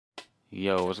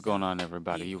Yo, what's going on,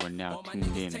 everybody? You are now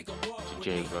tuned in to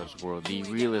J Rud's World, the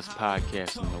realest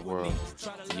podcast in the world.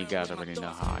 And you guys already know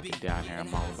how I get down here.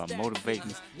 I'm all about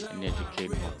motivating and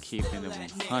educating while keeping it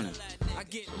 100. So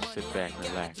sit back,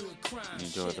 relax, and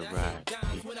enjoy the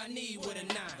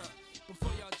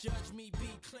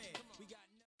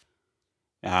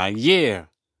ride. Yeah.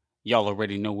 Y'all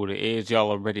already know what it is.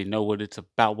 Y'all already know what it's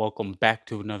about. Welcome back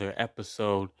to another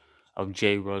episode of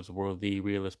J Rud's World, the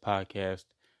realest podcast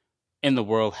in the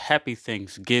world. Happy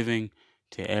Thanksgiving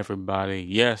to everybody.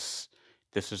 Yes,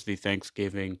 this is the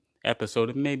Thanksgiving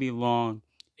episode. It may be long,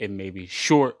 it may be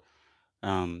short,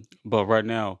 but right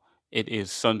now it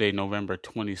is Sunday, November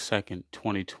 22nd,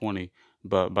 2020.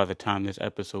 But by the time this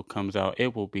episode comes out,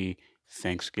 it will be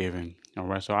Thanksgiving. All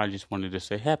right, so I just wanted to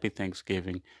say happy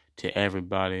Thanksgiving to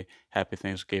everybody. Happy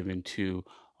Thanksgiving to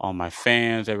all my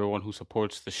fans, everyone who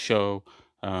supports the show,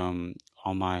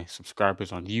 all my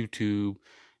subscribers on YouTube.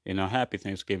 Happy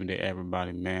Thanksgiving to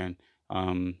everybody, man.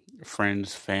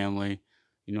 Friends, family,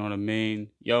 you know what I mean?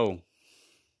 Yo,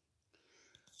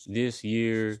 this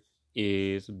year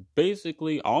is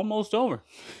basically almost over.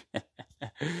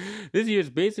 This year is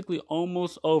basically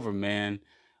almost over, man.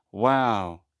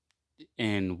 Wow.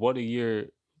 And what a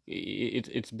year.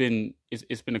 It's been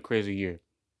a crazy year.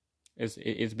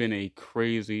 It's been a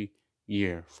crazy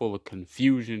year full of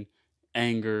confusion,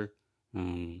 anger,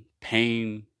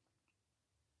 pain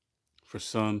for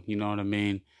some, you know what I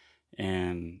mean?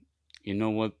 And you know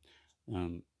what?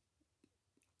 Um,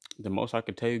 the most I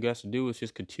could tell you guys to do is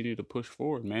just continue to push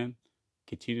forward, man.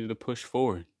 Continue to push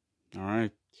forward. All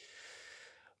right.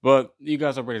 But you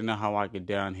guys already know how I get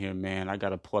down here, man. I got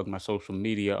to plug my social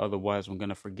media. Otherwise, I'm going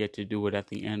to forget to do it at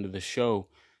the end of the show.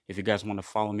 If you guys want to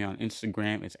follow me on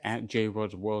Instagram, it's at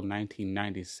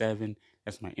JRudsWorld1997.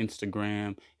 That's my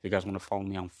Instagram. If you guys want to follow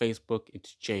me on Facebook,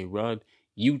 it's JRud.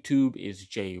 YouTube is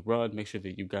JRud. Make sure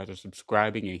that you guys are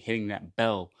subscribing and hitting that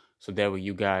bell so that way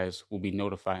you guys will be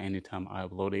notified anytime I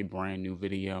upload a brand new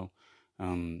video.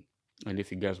 And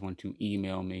if you guys want to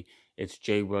email me, it's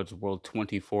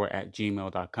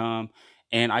jrudsworld24@gmail.com.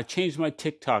 And I changed my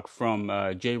TikTok from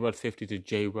JRud50 to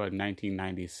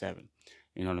JRud1997.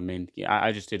 You know what I mean? Yeah,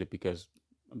 I just did it because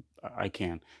I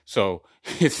can. So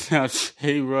it's now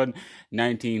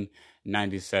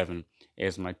JRud1997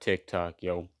 is my TikTok,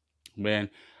 yo. Man,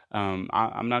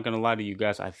 I'm not going to lie to you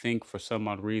guys. I think for some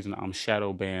odd reason I'm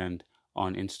shadow banned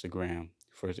on Instagram.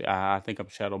 I think I'm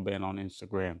shadow banned on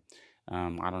Instagram.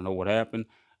 I don't know what happened.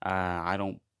 I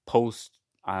don't post.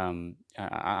 I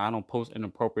don't post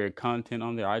inappropriate content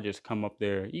on there. I just come up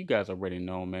there. You guys already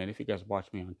know, man. If you guys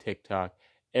watch me on TikTok,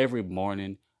 every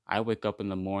morning I wake up in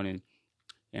the morning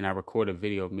and I record a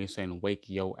video of me saying, "Wake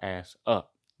your ass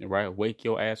up." Right? Wake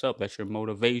your ass up. That's your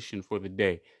motivation for the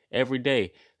day. Every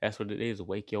day, that's what it is.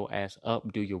 Wake your ass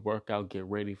up. Do your workout. Get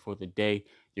ready for the day.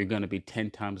 You're gonna be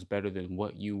 10 times better than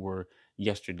what you were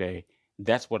yesterday.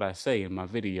 That's what I say in my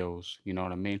videos. You know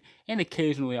what I mean? And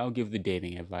occasionally I'll give the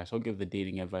dating advice. I'll give the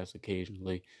dating advice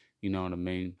occasionally. You know what I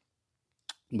mean?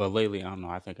 But lately, I don't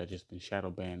know. I think I just been shadow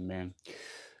banned, man.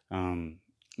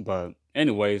 But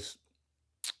anyways,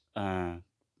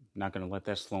 not gonna let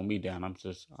that slow me down. I'm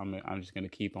just gonna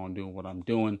keep on doing what I'm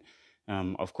doing.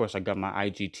 Of course, I got my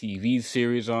IGTV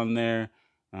series on there,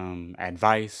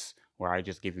 advice, where I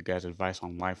just give you guys advice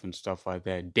on life and stuff like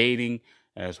that. Dating,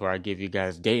 that's where I give you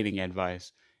guys dating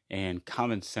advice, and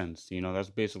common sense. That's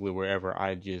basically wherever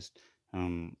I just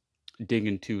dig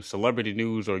into celebrity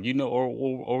news or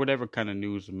or whatever kind of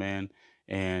news, man.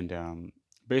 And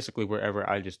basically wherever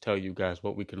I just tell you guys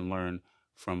what we can learn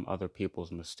from other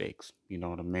people's mistakes. You know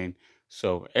what I mean?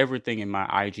 So everything in my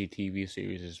IGTV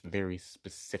series is very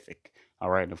specific. All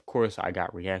right. And of course, I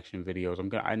got reaction videos.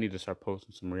 I need to start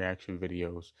posting some reaction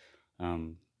videos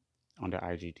on the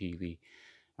IGTV.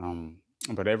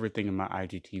 But everything in my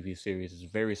IGTV series is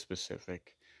very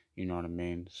specific. You know what I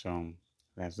mean? So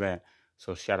that's that.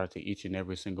 So shout out to each and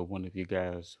every single one of you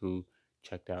guys who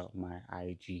checked out my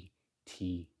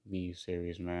IGTV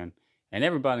series, man. And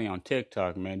everybody on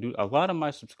TikTok, man. Dude, a lot of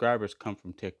my subscribers come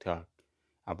from TikTok.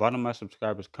 A lot of my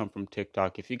subscribers come from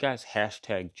TikTok. If you guys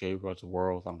hashtag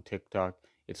JRudsWorld on TikTok,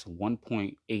 it's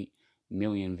 1.8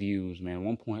 million views, man.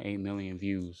 1.8 million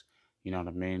views. You know what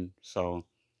I mean? So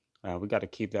we got to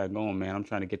keep that going, man. I'm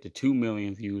trying to get to 2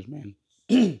 million views, man.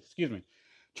 Excuse me.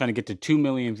 Trying to get to 2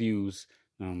 million views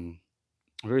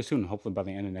very soon, hopefully by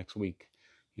the end of next week.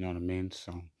 You know what I mean?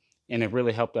 So, and it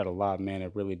really helped out a lot, man.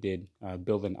 It really did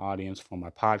build an audience for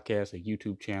my podcast, a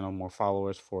YouTube channel, more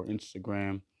followers for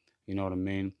Instagram. You know what I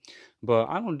mean? But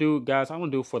I don't do it, guys. I don't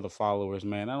do it for the followers,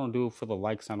 man. I don't do it for the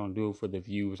likes. I don't do it for the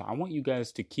views. I want you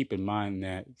guys to keep in mind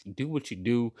that do what you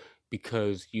do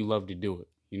because you love to do it.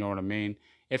 You know what I mean?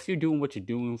 If you're doing what you're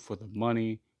doing for the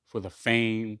money, for the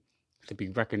fame, to be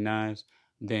recognized,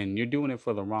 then you're doing it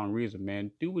for the wrong reason,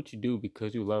 man. Do what you do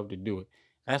because you love to do it.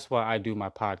 That's why I do my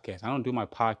podcast. I don't do my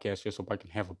podcast just so I can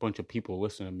have a bunch of people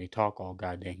listen to me talk all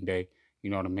goddamn day. You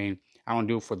know what I mean? I don't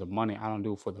do it for the money. I don't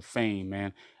do it for the fame,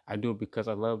 man. I do it because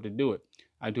I love to do it.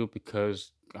 I do it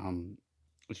because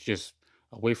it's just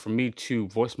a way for me to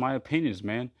voice my opinions,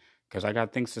 man. Because I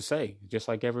got things to say, just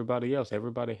like everybody else.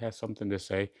 Everybody has something to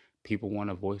say. People want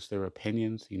to voice their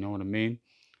opinions. You know what I mean?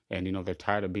 And they're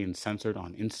tired of being censored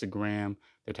on Instagram.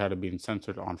 They're tired of being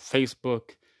censored on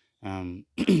Facebook,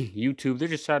 YouTube. They're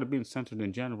just tired of being censored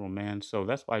in general, man. So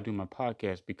that's why I do my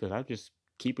podcast, because I just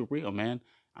keep it real, man.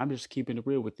 I'm just keeping it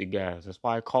real with you guys. That's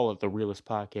why I call it the realest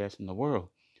podcast in the world.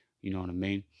 You know what I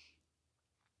mean?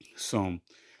 So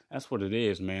that's what it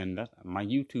is, man. That's my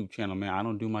YouTube channel, man. I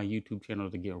don't do my YouTube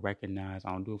channel to get recognized.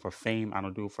 I don't do it for fame. I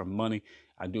don't do it for money.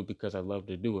 I do it because I love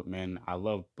to do it, man. I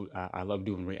love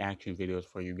doing reaction videos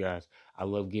for you guys. I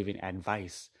love giving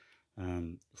advice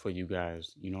for you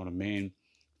guys. You know what I mean?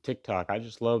 TikTok. I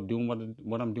just love doing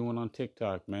what I'm doing on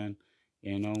TikTok, man.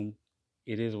 You know,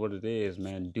 it is what it is,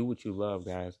 man. Do what you love,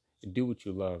 guys. Do what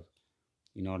you love.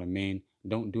 You know what I mean?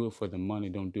 Don't do it for the money.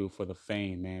 Don't do it for the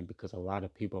fame, man, because a lot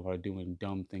of people are doing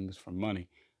dumb things for money.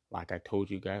 Like I told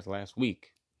you guys last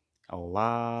week, a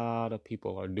lot of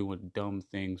people are doing dumb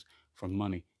things for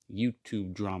money.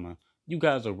 YouTube drama. You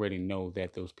guys already know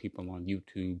that those people on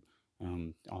YouTube,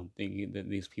 on thinking that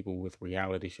these people with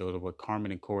reality shows, or what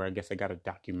Carmen and Corey, I guess they got a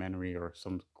documentary or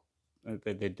some,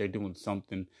 they're doing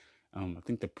something. I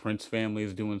think the Prince family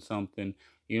is doing something.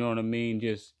 You know what I mean?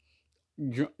 Just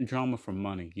drama for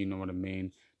money, you know what I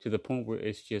mean? To the point where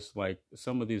it's just like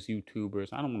some of these YouTubers,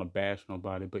 I don't want to bash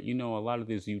nobody, but a lot of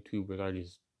these YouTubers are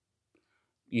just,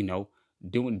 you know,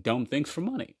 doing dumb things for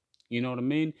money. You know what I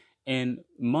mean? And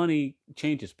money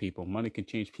changes people. Money can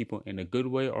change people in a good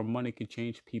way, or money can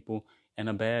change people in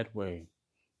a bad way,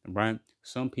 right?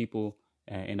 Some people,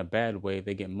 in a bad way,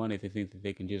 they get money. They think that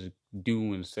they can just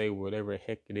do and say whatever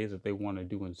heck it is that they want to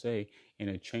do and say, and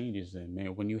it changes them,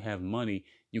 man. When you have money,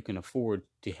 you can afford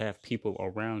to have people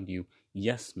around you,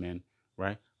 yes, men,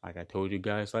 right? Like I told you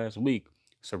guys last week,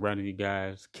 surrounding you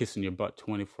guys, kissing your butt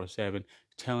 24/7,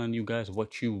 telling you guys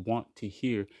what you want to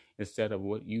hear instead of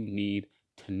what you need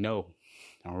to know.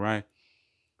 All right.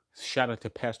 Shout out to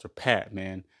Pastor Pat,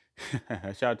 man.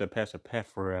 Shout out to Pastor Pat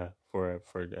for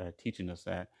teaching us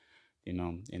that,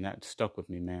 and that stuck with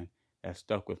me, man. That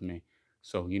stuck with me.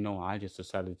 So I just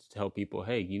decided to tell people,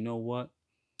 hey, you know what?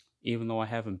 Even though I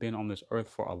haven't been on this earth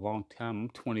for a long time, I'm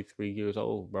 23 years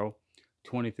old, bro.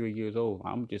 23 years old.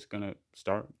 I'm just gonna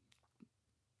start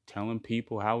telling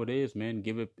people how it is, man.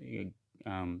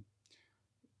 Um,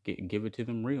 give it to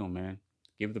them real, man.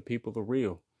 Give the people the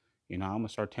real. I'm gonna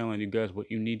start telling you guys what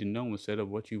you need to know instead of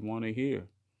what you want to hear.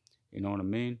 You know what I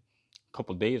mean? A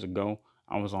couple days ago,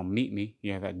 I was on Meet Me.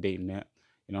 Yeah, that dating app.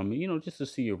 You know what I mean? Just to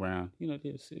see you around.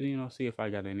 Just see if I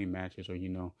got any matches, or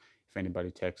if anybody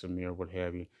texted me or what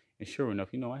have you. And sure enough,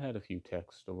 I had a few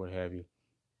texts or what have you.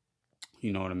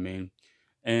 You know what I mean?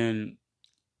 And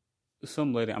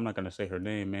some lady, I'm not gonna say her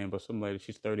name, man, but some lady,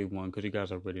 she's 31, because you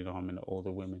guys already know I'm into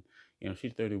older women.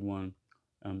 She's 31.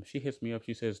 She hits me up.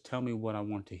 She says, "Tell me what I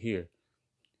want to hear."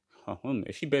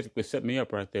 She basically set me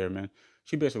up right there, man.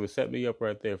 She basically set me up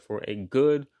right there for a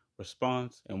good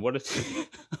response. And what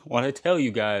I tell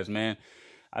you guys, man,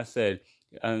 I said,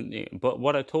 but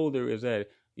what I told her is that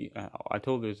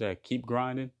keep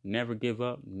grinding, never give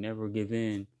up, never give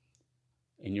in,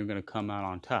 and you're gonna come out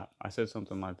on top. I said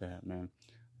something like that, man.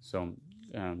 So,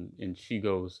 and she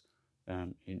goes,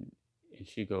 and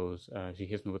she goes, she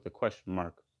hits me with a question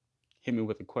mark. Hit me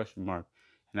with a question mark,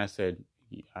 and I said,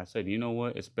 you know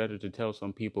what? It's better to tell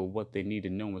some people what they need to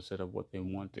know instead of what they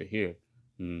want to hear.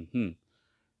 You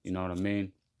know what I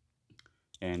mean?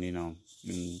 And and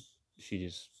she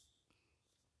just,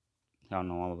 I don't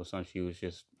know. All of a sudden, she was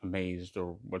just amazed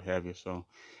or what have you. So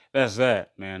that's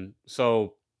that, man.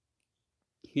 So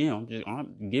don't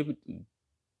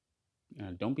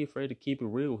be afraid to keep it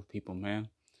real with people, man.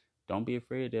 Don't be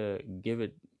afraid to give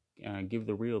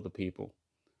the real to people.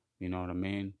 You know what I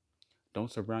mean?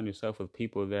 Don't surround yourself with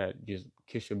people that just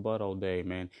kiss your butt all day,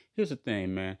 man. Here's the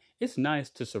thing, man. It's nice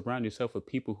to surround yourself with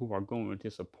people who are going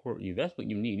to support you. That's what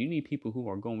you need. You need people who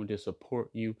are going to support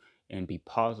you and be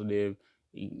positive.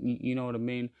 You know what I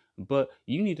mean? But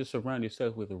you need to surround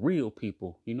yourself with real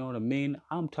people. You know what I mean?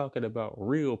 I'm talking about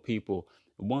real people,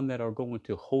 one that are going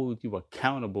to hold you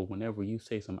accountable whenever you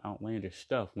say some outlandish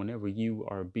stuff, whenever you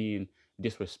are being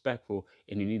disrespectful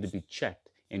and you need to be checked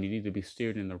and you need to be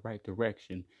steered in the right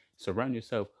direction. Surround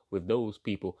yourself with those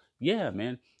people. Yeah,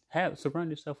 man.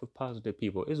 Surround yourself with positive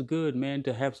people. It's good, man,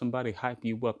 to have somebody hype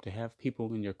you up, to have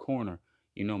people in your corner,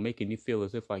 making you feel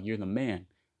as if like you're the man.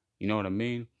 You know what I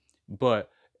mean? But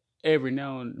every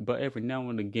now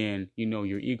and again,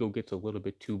 your ego gets a little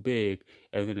bit too big,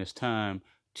 and then it's time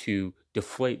to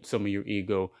deflate some of your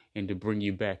ego and to bring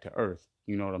you back to earth.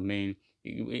 You know what I mean?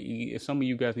 Some of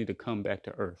you guys need to come back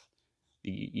to earth.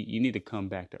 You need to come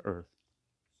back to earth.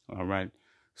 All right.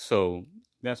 So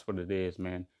that's what it is,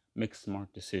 man. Make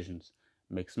smart decisions.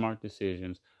 Make smart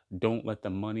decisions. Don't let the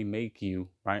money make you,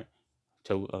 right?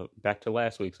 Back to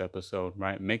last week's episode,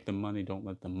 right? Make the money. Don't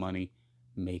let the money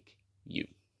make you.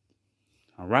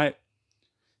 All right,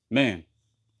 man.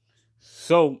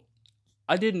 So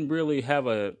I didn't really have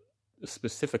a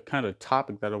specific kind of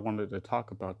topic that I wanted to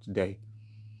talk about today.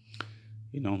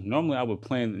 Normally I would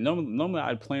plan. Normally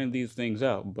I'd plan these things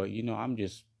out, but I'm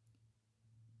just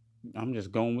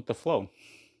going with the flow.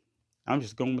 I'm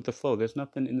just going with the flow. There's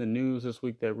nothing in the news this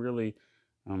week that really,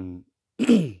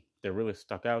 that really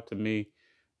stuck out to me.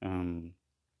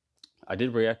 I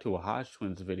did react to a Hodge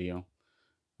Twins video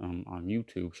on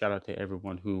YouTube. Shout out to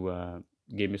everyone who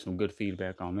gave me some good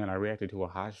feedback on that. I reacted to a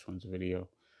Hodge Twins video,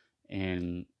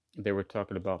 and they were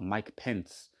talking about Mike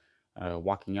Pence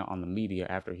walking out on the media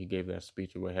after he gave that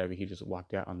speech or what have you. He just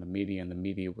walked out on the media, and the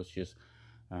media was just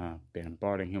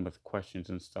bombarding him with questions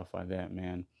and stuff like that,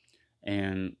 man.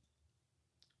 And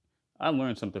I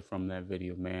learned something from that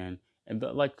video, man. And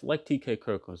like TK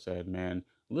Kirkland said, man,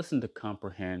 listen to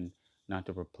comprehend, not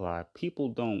to reply. People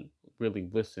don't really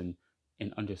listen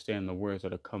and understand the words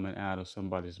that are coming out of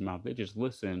somebody's mouth. They just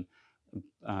listen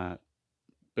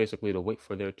basically to wait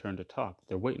for their turn to talk.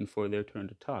 They're waiting for their turn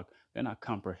to talk. They're not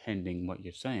comprehending what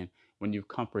you're saying. When you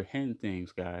comprehend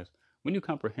things, guys,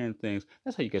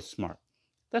 that's how you get smart.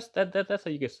 That's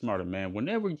how you get smarter, man.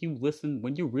 Whenever you listen,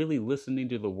 when you're really listening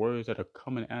to the words that are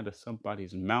coming out of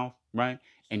somebody's mouth, right?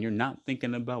 And you're not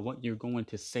thinking about what you're going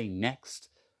to say next,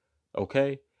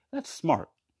 okay? That's smart.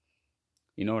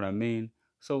 You know what I mean?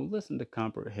 So listen to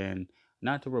comprehend,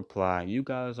 not to reply. You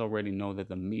guys already know that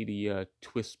the media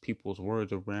twists people's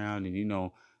words around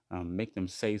and, make them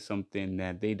say something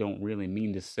that they don't really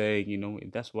mean to say.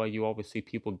 That's why you always see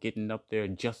people getting up there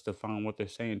justifying what they're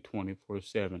saying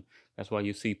 24/7. That's why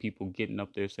you see people getting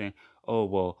up there saying, oh,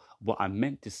 well, what I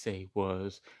meant to say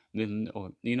was, then,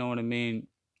 or you know what I mean?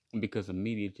 Because the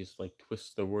media just like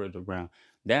twists the words around.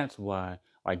 That's why,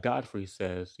 like Godfrey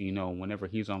says, whenever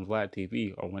he's on Vlad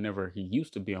TV, or whenever he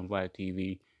used to be on Vlad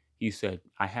TV, he said,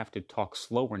 I have to talk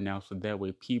slower now so that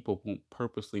way people won't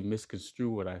purposely misconstrue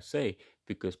what I say,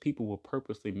 because people will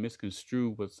purposely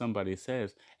misconstrue what somebody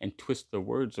says and twist the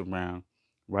words around,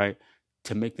 right,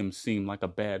 to make them seem like a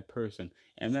bad person.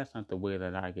 And that's not the way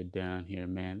that I get down here,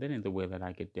 man. That ain't the way that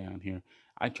I get down here.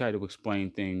 I try to explain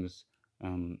things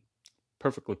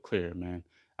perfectly clear, man.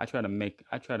 I try to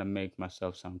make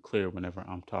myself sound clear whenever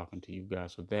I'm talking to you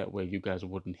guys, so that way you guys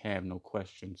wouldn't have no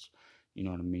questions. You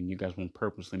know what I mean? You guys won't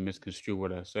purposely misconstrue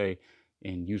what I say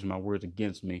and use my words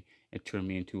against me and turn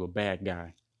me into a bad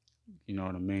guy. You know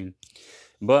what I mean?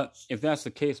 But if that's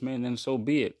the case, man, then so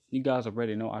be it. You guys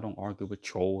already know I don't argue with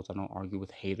trolls. I don't argue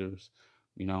with haters.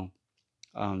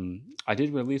 I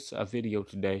did release a video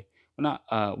today.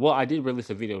 I did release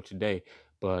a video today,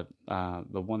 but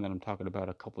the one that I'm talking about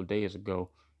a couple of days ago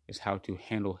is how to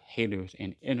handle haters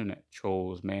and internet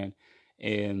trolls, man.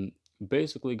 And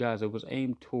basically, guys, it was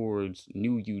aimed towards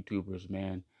new YouTubers,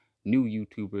 man. New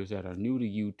YouTubers that are new to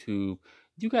YouTube.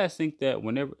 Do you guys think that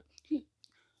whenever...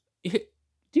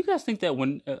 Do you guys think that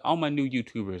when... all my new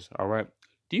YouTubers, all right?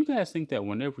 Do you guys think that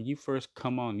whenever you first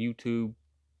come on YouTube,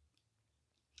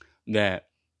 that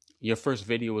your first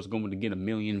video is going to get 1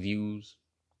 million views?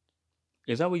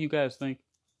 Is that what you guys think?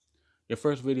 Your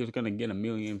first video is going to get 1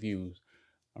 million views.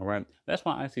 All right. That's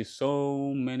why I see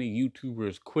so many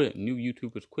YouTubers quit, new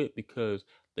YouTubers quit, because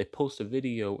they post a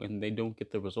video and they don't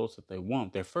get the results that they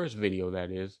want. Their first video,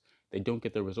 that is, they don't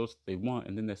get the results that they want.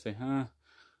 And then they say,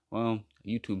 well,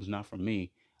 YouTube's not for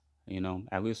me.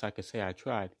 At least I could say I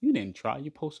tried. You didn't try.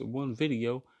 You posted one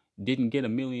video, didn't get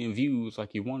 1 million views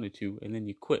like you wanted to, and then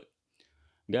you quit.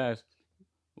 Guys,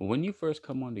 when you first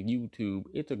come onto YouTube,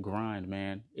 it's a grind,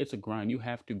 man. It's a grind. You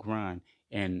have to grind.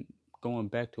 And going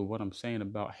back to what I'm saying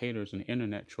about haters and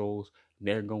internet trolls,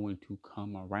 they're going to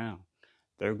come around.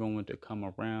 they're going to come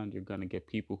around. You're going to get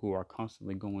people who are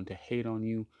constantly going to hate on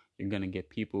you. You're going to get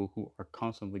people who are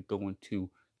constantly going to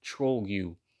troll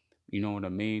you. You know what I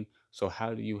mean? So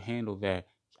how do you handle that?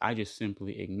 I just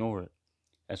simply ignore it.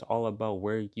 It's all about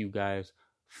where you guys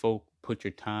put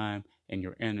your time and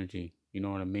your energy. You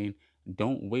know what I mean?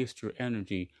 Don't waste your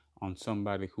energy on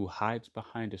somebody who hides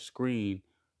behind a screen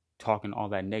talking all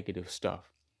that negative stuff.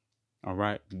 All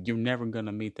right? You're never going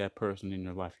to meet that person in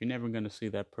your life. You're never going to see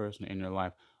that person in your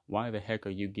life. Why the heck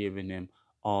are you giving them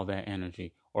all that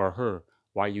energy? Or her?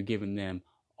 Why are you giving them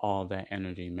all that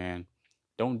energy, man?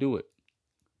 Don't do it.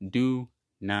 Do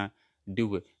not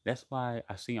do it. That's why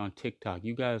I see on TikTok,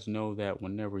 you guys know that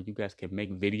whenever you guys can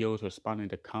make videos responding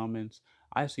to comments,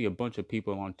 I see a bunch of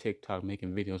people on TikTok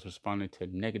making videos responding to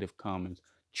negative comments,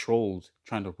 trolls,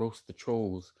 trying to roast the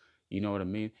trolls. You know what I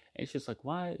mean? And it's just like,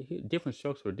 why? Different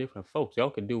strokes for different folks. Y'all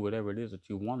can do whatever it is that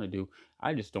you want to do.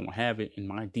 I just don't have it in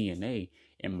my DNA,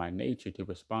 in my nature, to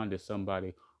respond to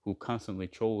somebody who constantly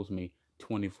trolls me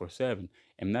 24/7.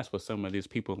 And that's what some of these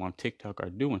people on TikTok are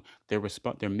doing. They're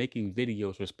making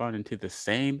videos responding to the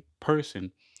same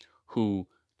person who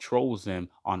trolls them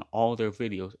on all their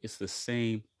videos. It's the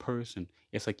same person.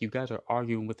 It's like you guys are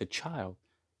arguing with a child.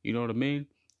 You know what I mean?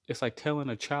 It's like telling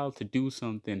a child to do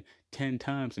something 10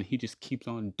 times and he just keeps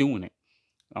on doing it.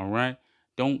 All right?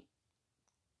 Don't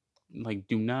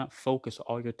do not focus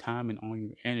all your time and all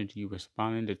your energy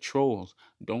responding to trolls.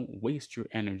 Don't waste your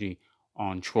energy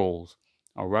on trolls.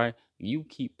 All right? You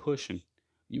keep pushing.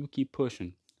 You keep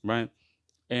pushing, right?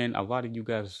 And a lot of you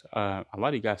guys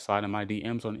slide in my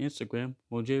DMs on Instagram.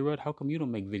 Well, J Rud, how come you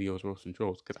don't make videos roasting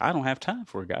trolls? Because I don't have time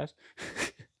for it, guys.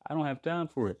 I don't have time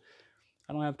for it.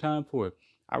 I don't have time for it.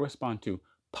 I respond to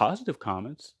positive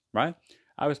comments, right?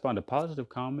 I respond to positive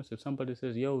comments. If somebody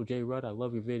says, yo, J Rud, I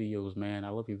love your videos, man. I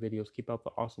love your videos. Keep up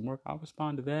the awesome work. I'll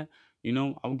respond to that.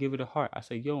 I'll give it a heart. I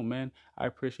say, yo, man, I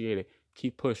appreciate it.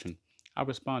 Keep pushing. I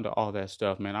respond to all that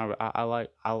stuff, man.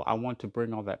 I want to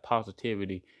bring all that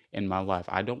positivity in my life.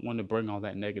 I don't want to bring all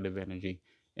that negative energy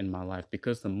in my life,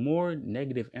 because the more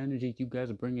negative energy you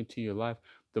guys bring into your life,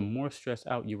 the more stressed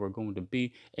out you are going to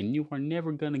be, and you are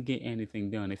never going to get anything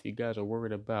done. If you guys are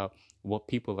worried about what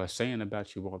people are saying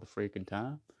about you all the freaking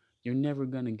time, you're never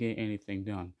going to get anything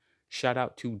done. Shout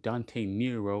out to Dante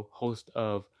Nero, host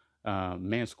of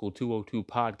Man School 202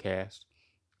 podcast.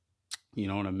 You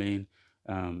know what I mean?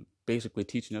 Basically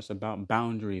teaching us about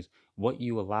boundaries, what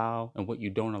you allow and what you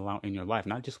don't allow in your life,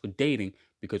 not just with dating,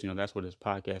 because that's what this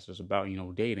podcast is about,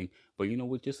 dating, but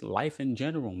with just life in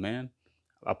general, man.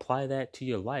 Apply that to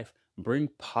your life. Bring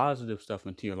positive stuff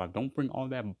into your life. Don't bring all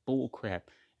that bull crap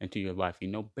into your life.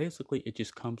 Basically it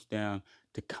just comes down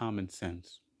to common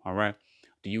sense. All right.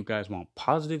 Do you guys want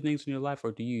positive things in your life,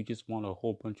 or do you just want a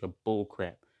whole bunch of bull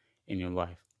crap in your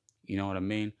life? You know what I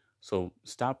mean? So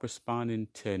stop responding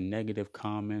to negative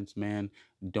comments, man.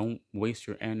 Don't waste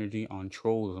your energy on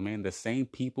trolls, man. The same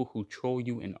people who troll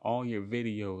you in all your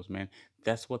videos, man,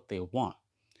 that's what they want.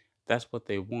 That's what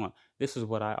they want. This is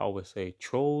what I always say.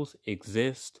 Trolls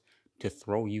exist to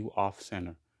throw you off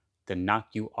center, to knock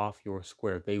you off your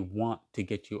square. They want to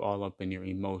get you all up in your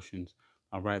emotions.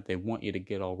 All right. They want you to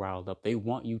get all riled up. They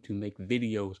want you to make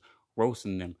videos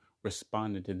roasting them,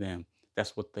 responding to them.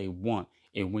 That's what they want.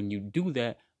 And when you do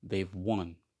that, they've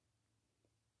won.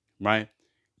 Right?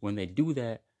 When they do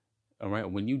that, all right,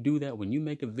 when you do that, when you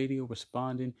make a video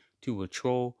responding to a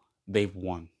troll, they've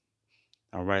won.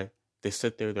 All right? They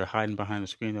sit there, they're hiding behind the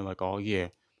screen. They're like, oh, yeah,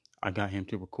 I got him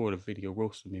to record a video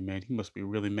roasting me, man. He must be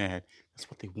really mad. That's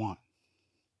what they want.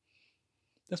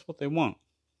 That's what they want.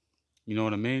 You know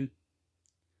what I mean?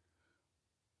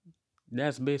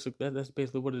 That's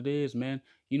basically what it is, man.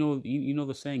 You know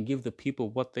the saying, give the people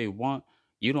what they want.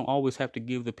 You don't always have to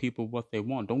give the people what they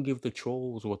want. Don't give the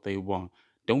trolls what they want.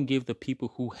 Don't give the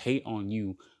people who hate on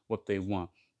you what they want.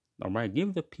 All right?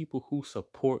 Give the people who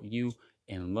support you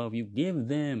and love you, give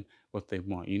them what they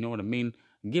want. You know what I mean?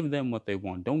 Give them what they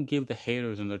want. Don't give the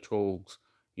haters and the trolls,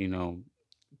 don't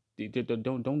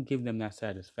give them that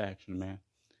satisfaction, man.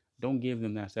 Don't give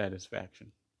them that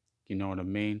satisfaction. You know what I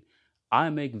mean? I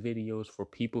make videos for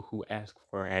people who ask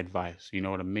for advice. You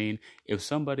know what I mean? If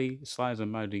somebody slides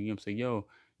in my DM and say, yo,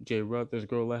 J Rud, this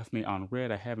girl left me on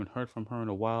red. I haven't heard from her in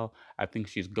a while. I think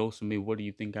she's ghosting me. What do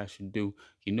you think I should do?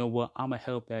 You know what? I'm going to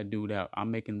help that dude out. I'm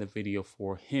making the video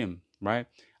for him, right?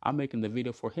 I'm making the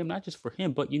video for him, not just for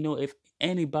him, but if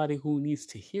anybody who needs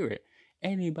to hear it,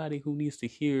 anybody who needs to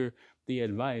hear the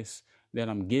advice that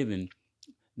I'm giving,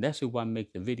 that's who I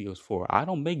make the videos for. I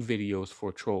don't make videos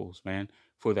for trolls, man.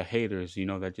 For the haters,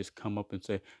 that just come up and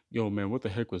say, yo, man, what the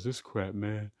heck was this crap,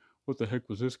 man? what the heck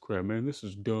was this crap, man? This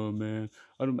is dumb, man.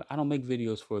 I don't make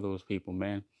videos for those people,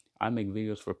 man. I make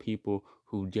videos for people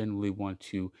who genuinely want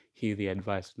to hear the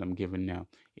advice that I'm giving now.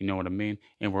 You know what I mean?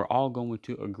 And we're all going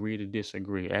to agree to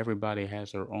disagree. Everybody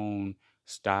has their own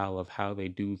style of how they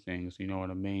do things. You know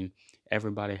what I mean?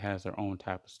 Everybody has their own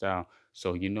type of style.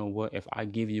 So you know what? If I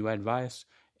give you advice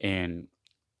and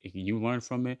if you learn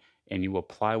from it and you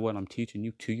apply what I'm teaching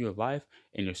you to your life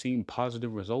and you're seeing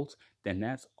positive results, then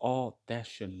that's all that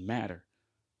should matter.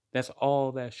 That's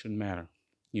all that should matter.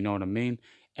 You know what I mean?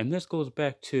 And this goes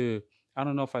back to, I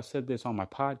don't know if I said this on my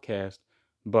podcast,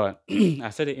 but I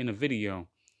said it in a video.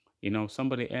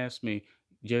 Somebody asked me,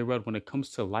 J. Rudd, when it comes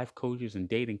to life coaches and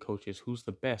dating coaches, who's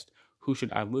the best? Who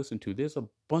should I listen to? There's a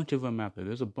bunch of them out there.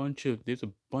 There's a bunch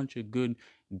of good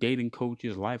dating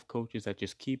coaches, life coaches that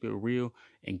just keep it real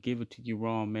and give it to you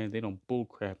raw, man. They don't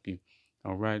bullcrap you.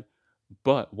 All right.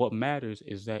 But what matters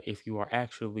is that if you are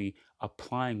actually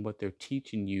applying what they're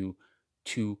teaching you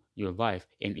to your life,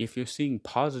 and if you're seeing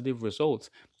positive results,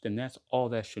 then that's all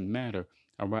that should matter.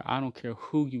 All right. I don't care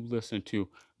who you listen to.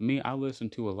 Me, I listen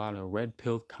to a lot of red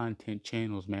pill content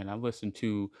channels, man. I listen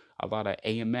to a lot of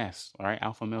AMS, all right,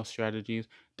 Alpha Male Strategies,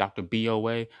 Dr.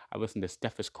 BOA. I listen to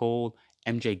Stephis Cold,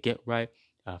 MJ Get Right,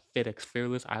 FedEx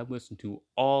Fearless. I listen to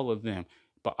all of them,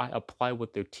 but I apply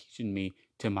what they're teaching me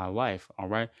to my life, all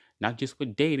right? Not just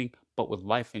with dating, but with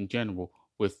life in general,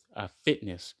 with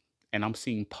fitness. And I'm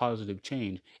seeing positive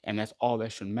change, and that's all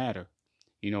that should matter.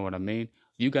 You know what I mean?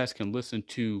 You guys can listen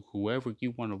to whoever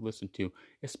you want to listen to,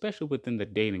 especially within the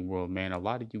dating world, man. A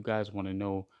lot of you guys want to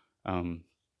know um,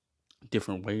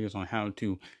 different ways on how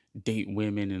to date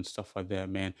women and stuff like that,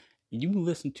 man. You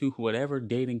listen to whatever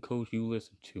dating coach you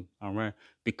listen to, all right?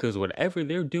 Because whatever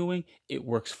they're doing, it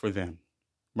works for them,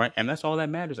 right? And that's all that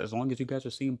matters. As long as you guys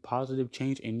are seeing positive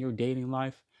change in your dating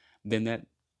life, then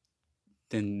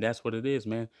that's what it is,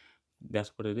 man.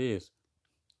 That's what it is.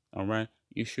 All right.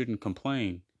 You shouldn't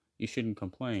complain. You shouldn't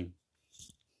complain.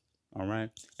 All right.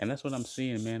 And that's what I'm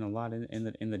seeing, man, a lot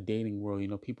in the dating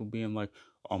world. People being like,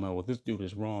 oh man, well this dude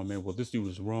is wrong, man. Well, this dude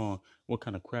is wrong. What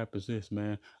kind of crap is this,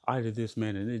 man? I did this,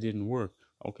 man, and it didn't work.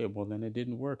 Okay, well then it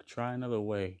didn't work. Try another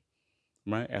way.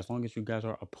 Right? As long as you guys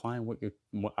are applying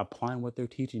what they're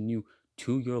teaching you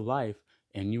to your life,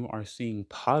 and you are seeing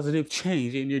positive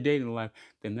change in your dating life,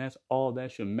 then that's all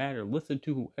that should matter. Listen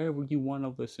to whoever you want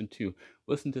to listen to.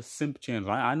 Listen to simp channels.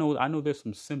 I know there's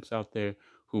some simps out there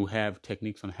who have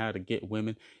techniques on how to get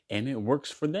women, and it works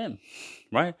for them,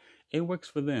 right? It works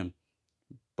for them,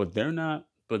 but they're not.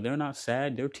 But they're not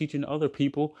sad. They're teaching other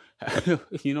people.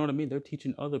 You know what I mean? They're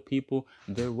teaching other people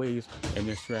their ways and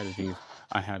their strategies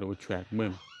on how to attract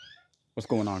women. What's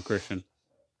going on, Christian?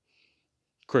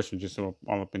 Christian just all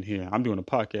up in here. I'm doing a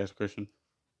podcast, Christian.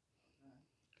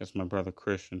 That's my brother,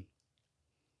 Christian.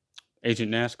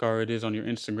 Agent NASCAR, it is on your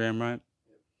Instagram, right?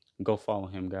 Go follow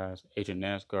him, guys. Agent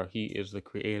NASCAR. He is the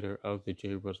creator of the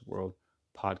J. Rudd's World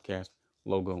podcast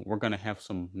logo. We're going to have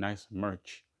some nice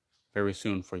merch very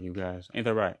soon for you guys. Ain't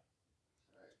that right?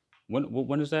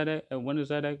 When is that at? When is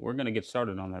that at? We're going to get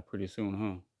started on that pretty soon,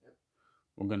 huh?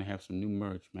 We're going to have some new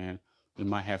merch, man. We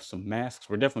might have some masks.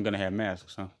 We're definitely going to have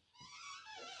masks, huh?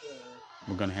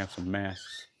 We're going to have some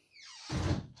masks.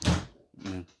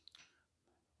 Yeah.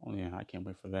 Oh, yeah, I can't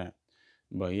wait for that.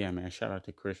 But yeah, man, shout out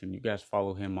to Christian. You guys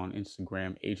follow him on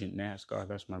Instagram, Agent NASCAR.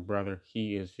 That's my brother.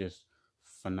 He is just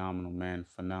phenomenal, man.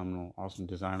 Phenomenal, awesome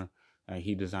designer.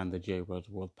 He designed the J. Rudd's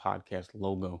World podcast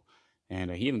logo.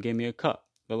 And he even gave me a cup,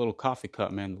 the little coffee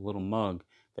cup, man, the little mug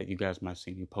that you guys might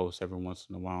see me post every once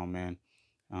in a while, man.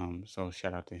 So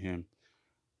shout out to him.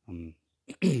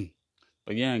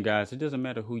 But yeah, guys, it doesn't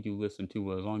matter who you listen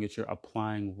to as long as you're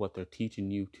applying what they're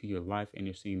teaching you to your life and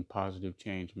you're seeing positive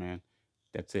change, man.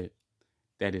 That's it.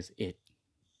 That is it.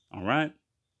 All right?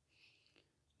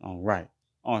 All right.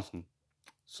 Awesome.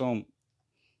 So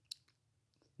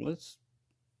let's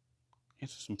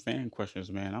answer some fan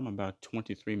questions, man. I'm about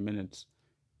 23 minutes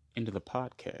into the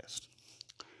podcast.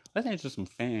 Let's answer some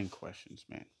fan questions,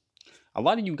 man. A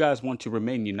lot of you guys want to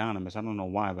remain anonymous. I don't know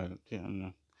why, but yeah, I don't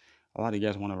know. A lot of you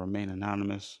guys want to remain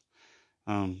anonymous.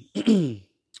 All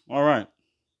right.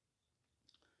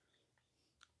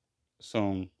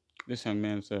 So this young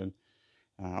man said,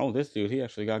 this dude, he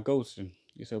actually got ghosted.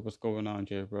 He said, what's going on,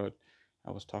 J. Rudd?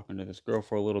 I was talking to this girl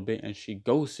for a little bit and she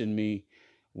ghosted me.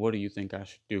 What do you think I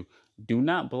should do? Do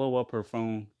not blow up her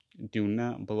phone. Do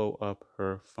not blow up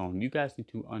her phone. You guys need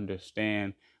to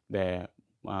understand that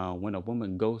when a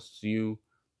woman ghosts you,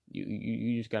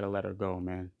 you just got to let her go,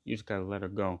 man. You just got to let her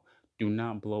go. Do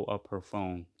not blow up her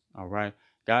phone. All right?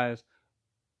 Guys,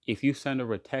 if you send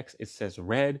her a text, it says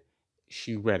read,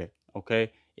 she read it.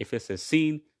 Okay? If it says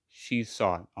seen, She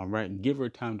saw it, all right? Give her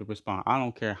time to respond. I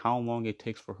don't care how long it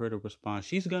takes for her to respond.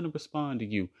 She's going to respond to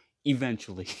you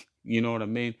eventually. You know what I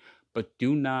mean? But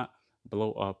do not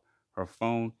blow up her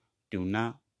phone. Do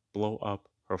not blow up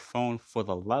her phone. For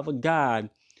the love of God,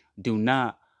 do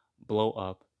not blow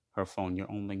up her phone.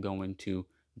 You're only going to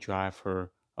drive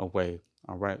her away,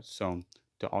 all right? So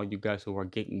to all you guys who are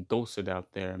getting ghosted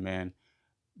out there, man,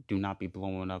 do not be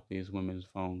blowing up these women's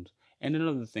phones. And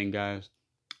another thing, guys,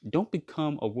 don't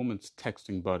become a woman's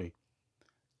texting buddy.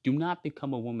 Do not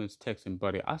become a woman's texting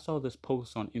buddy. I saw this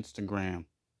post on Instagram.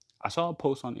 I saw a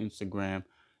post on Instagram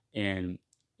and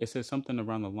it says something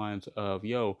around the lines of,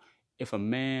 yo, if a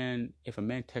man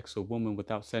texts a woman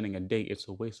without setting a date, it's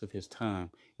a waste of his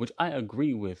time, which I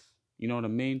agree with. You know what I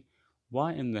mean?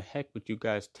 Why in the heck would you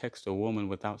guys text a woman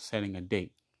without setting a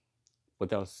date?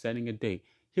 Without setting a date.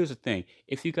 Here's the thing.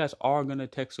 If you guys are going to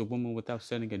text a woman without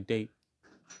setting a date,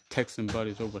 texting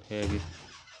buddies or what have you,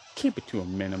 keep it to a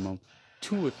minimum,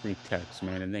 2 or 3 texts,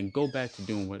 man, and then go back to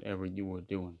doing whatever you were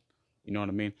doing. You know what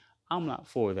I mean? I'm not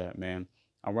for that, man.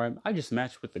 All right? I just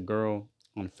matched with a girl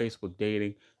on Facebook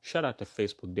dating. Shout out to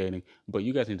Facebook dating. But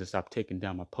you guys need to stop taking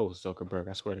down my post, Zuckerberg.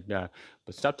 I swear to God.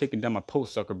 But stop taking down my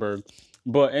post, Zuckerberg.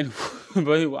 But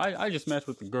anyway, I just matched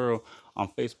with a girl on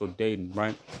Facebook dating,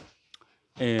 right?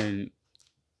 And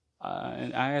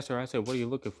I asked her, I said, what are you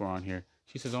looking for on here?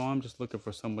 She says, oh, I'm just looking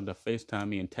for someone to FaceTime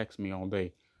me and text me all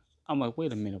day. I'm like,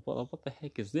 wait a minute, what the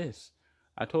heck is this?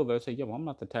 I told her, I said, yo, I'm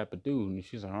not the type of dude. And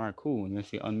she's like, all right, cool. And then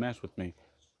she unmatched with me.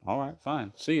 All right,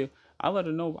 fine. See ya. I let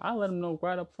him know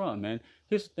right up front, man.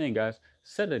 Here's the thing, guys.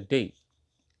 Set a date.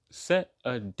 Set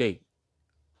a date.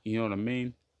 You know what I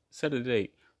mean? Set a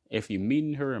date. If you're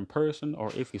meeting her in person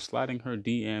or if you're sliding her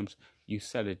DMs, you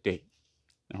set a date.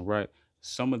 All right?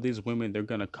 Some of these women, they're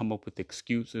going to come up with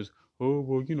excuses. Oh,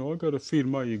 well, I got to feed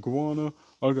my iguana.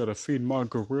 I got to feed my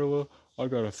gorilla. I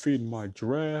got to feed my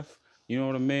giraffe. You know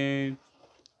what I mean?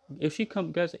 If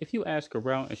you ask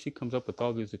her out and she comes up with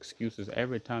all these excuses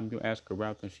every time you ask her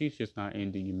out, then she's just not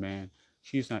into you, man.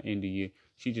 She's not into you.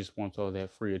 She just wants all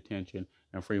that free attention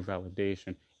and free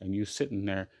validation. And you sitting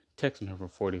there texting her for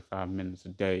 45 minutes a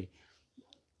day.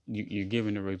 You're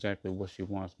giving her exactly what she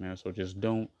wants, man. So just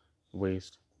don't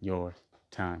waste your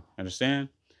time. Understand?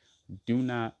 Do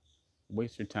not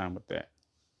waste your time with that.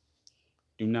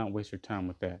 Do not waste your time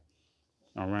with that.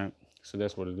 All right? So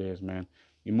that's what it is, man.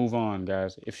 You move on,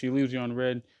 guys. If she leaves you on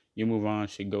red, you move on.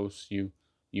 She ghosts you,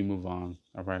 you move on.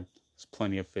 All right? There's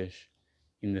plenty of fish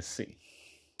in the sea.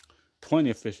 Plenty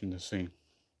of fish in the sea.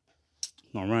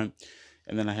 All right?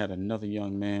 And then I had another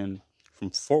young man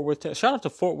from Fort Worth, Texas. Shout out to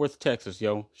Fort Worth, Texas,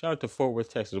 yo. Shout out to Fort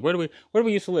Worth, Texas. Where do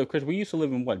we used to live, Chris? We used to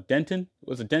live in what? Denton?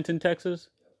 Was it Denton, Texas?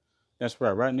 That's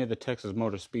right near the Texas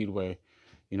Motor Speedway.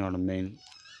 You know what I mean?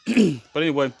 But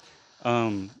anyway,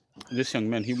 this young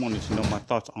man, he wanted to know my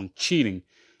thoughts on cheating.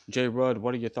 J. Rudd,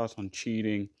 what are your thoughts on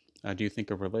cheating? Do you think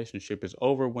a relationship is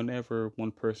over whenever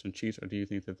one person cheats, or do you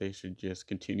think that they should just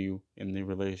continue in the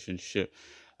relationship?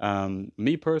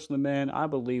 Me personally, man, I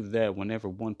believe that whenever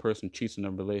one person cheats in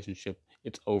a relationship,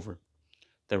 it's over.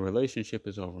 The relationship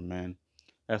is over, man.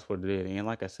 That's what it is. And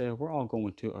like I said, we're all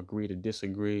going to agree to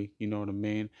disagree. You know what I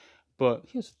mean? But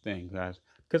here's the thing, guys.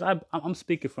 Because I'm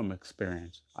speaking from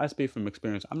experience. I speak from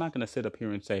experience. I'm not going to sit up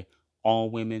here and say all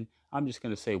women. I'm just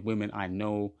going to say women I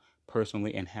know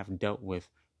personally and have dealt with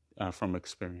from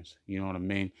experience. You know what I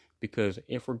mean? Because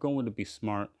if we're going to be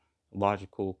smart,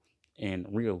 logical, and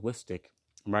realistic,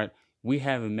 right? We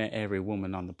haven't met every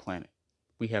woman on the planet.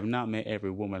 We have not met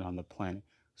every woman on the planet.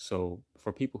 So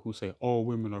for people who say all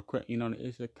women are crap,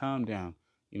 it's a calm down.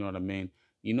 You know what I mean?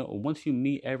 Once you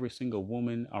meet every single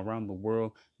woman around the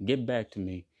world, get back to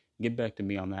me. Get back to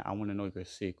me on that. I want to know your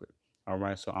secret. All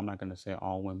right. So I'm not going to say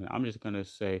all women. I'm just going to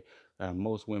say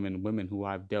most women who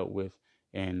I've dealt with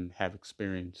and have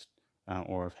experienced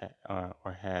or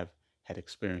have had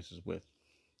experiences with.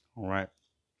 All right.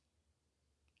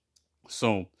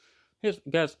 So here's,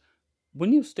 guys,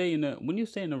 when you stay in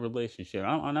a relationship,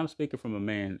 and I'm speaking from a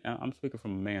man. I'm speaking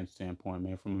from a man's standpoint,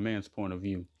 man, from a man's point of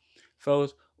view,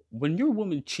 fellas. When your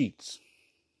woman cheats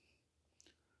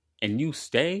and you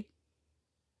stay,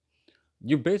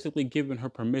 you're basically giving her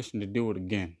permission to do it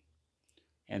again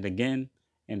and again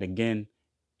and again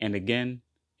and again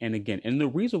and again. And the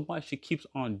reason why she keeps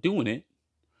on doing it,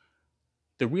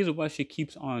 the reason why she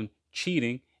keeps on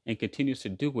cheating and continues to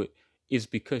do it is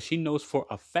because she knows for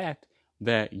a fact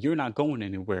that you're not going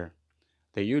anywhere,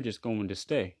 that you're just going to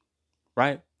stay,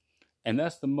 right? And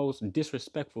that's the most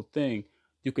disrespectful thing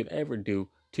you could ever do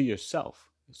to yourself.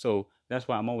 So that's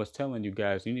why I'm always telling you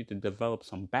guys, you need to develop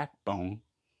some backbone,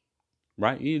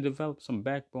 right? You need to develop some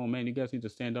backbone, man. You guys need to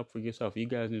stand up for yourself. You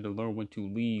guys need to learn when to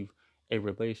leave a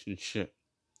relationship.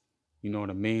 You know what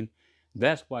I mean?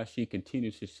 That's why she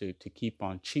continues to keep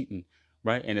on cheating,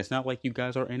 right? And it's not like you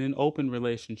guys are in an open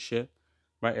relationship,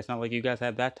 right? It's not like you guys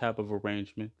have that type of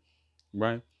arrangement,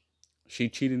 right? She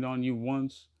cheated on you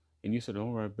once, and you said,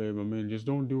 "All right, babe, I mean, just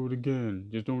don't do it again.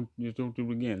 Just don't do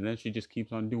it again." And then she just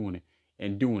keeps on doing it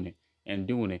and doing it and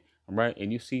doing it, right?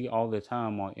 And you see all the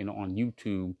time on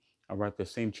YouTube, all right, the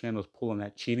same channels pulling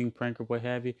that cheating prank or what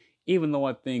have you. Even though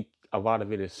I think a lot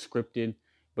of it is scripted,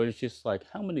 but it's just like,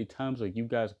 how many times are you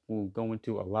guys going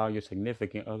to allow your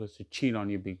significant others to cheat on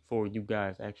you before you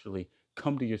guys actually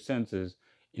come to your senses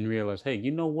and realize, hey,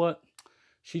 you know what?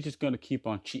 She's just gonna keep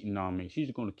on cheating on me. She's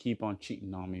just gonna keep on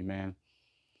cheating on me, man.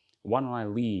 Why don't I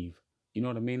leave? You know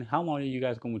what I mean? How long are you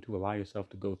guys going to allow yourself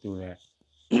to go through that?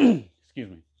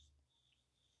 Excuse me.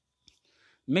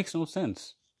 It makes no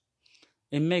sense.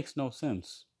 It makes no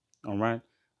sense. All right?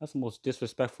 That's the most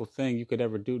disrespectful thing you could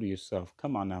ever do to yourself.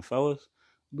 Come on now, fellas.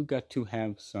 We got to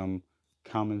have some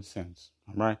common sense.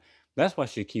 All right? That's why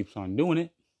she keeps on doing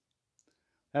it.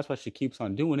 That's why she keeps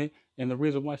on doing it. And the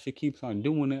reason why she keeps on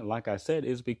doing it, like I said,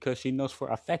 is because she knows for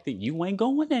a fact that you ain't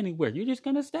going anywhere. You're just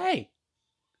going to stay.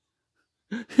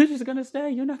 You're just going to stay.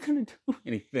 You're not going to do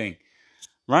anything.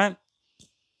 Right?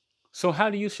 So how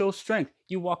do you show strength?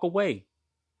 You walk away.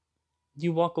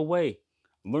 You walk away.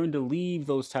 Learn to leave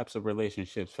those types of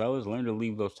relationships, fellas. Learn to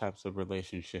leave those types of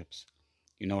relationships.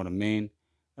 You know what I mean?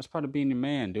 That's part of being a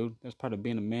man, dude. That's part of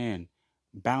being a man.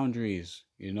 Boundaries,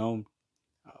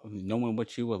 knowing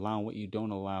what you allow and what you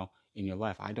don't allow in your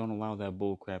life. I don't allow that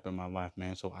bull crap in my life,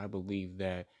 man. So I believe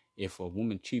that if a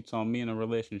woman cheats on me in a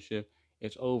relationship,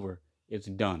 it's over. It's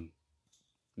done.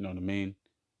 You know what I mean?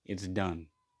 It's done.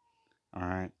 All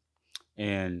right.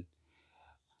 And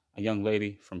a young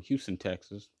lady from Houston,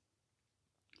 Texas,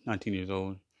 19 years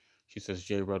old, she says,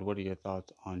 J. Rod, what are your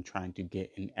thoughts on trying to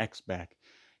get an ex back?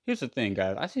 Here's the thing,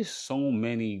 guys. I see so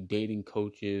many dating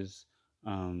coaches,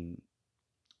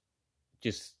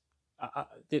 just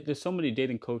there's so many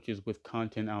dating coaches with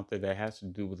content out there that has to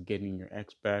do with getting your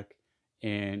ex back,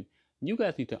 and you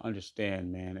guys need to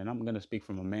understand, man. And I'm gonna speak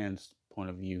from a man's point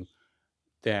of view,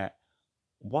 that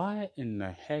why in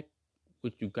the heck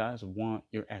would you guys want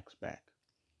your ex back,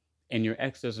 and your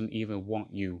ex doesn't even want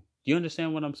you? Do you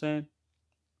understand what I'm saying?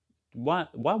 Why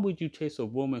would you chase a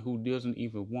woman who doesn't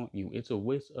even want you? It's a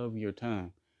waste of your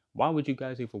time. Why would you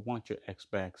guys even want your ex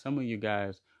back? Some of you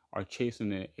guys are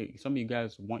chasing it. Some of you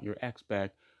guys want your ex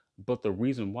back, but the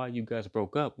reason why you guys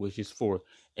broke up was just for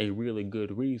a really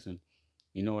good reason.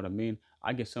 You know what I mean?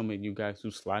 I get some of you guys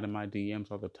who slide in my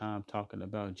DMs all the time talking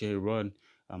about J. Rud.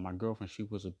 My girlfriend, she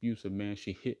was abusive, man.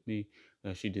 She hit me.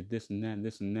 She did this and that,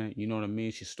 this and that. You know what I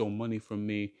mean? She stole money from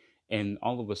me. And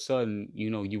all of a sudden,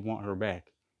 you want her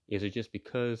back. Is it just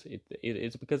because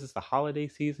it's because it's the holiday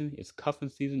season? It's cuffing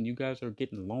season. You guys are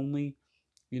getting lonely.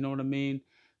 You know what I mean?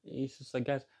 It's just like,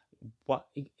 guys, what?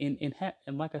 And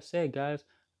like I said, guys,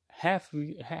 half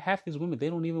these women, they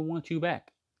don't even want you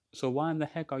back. So why in the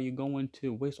heck are you going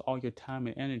to waste all your time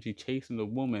and energy chasing a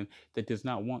woman that does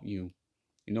not want you?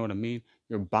 You know what I mean?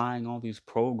 You're buying all these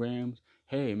programs.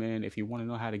 Hey, man, if you want to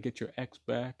know how to get your ex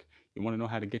back, you want to know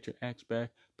how to get your ex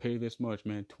back, pay this much,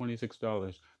 man,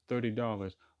 $26,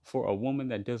 $30 for a woman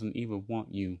that doesn't even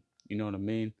want you. You know what I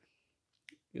mean?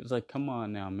 It's like, come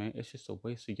on now, man. It's just a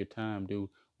waste of your time, dude.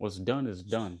 What's done is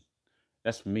done.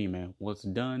 That's for me, man. What's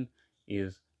done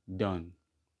is done.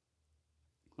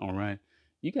 All right?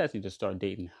 You guys need to start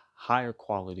dating higher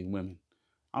quality women.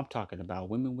 I'm talking about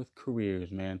women with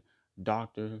careers, man.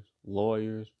 Doctors,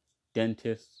 lawyers,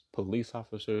 dentists, police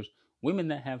officers, women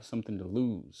that have something to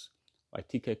lose. Like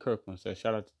TK Kirkland says,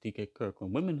 shout out to TK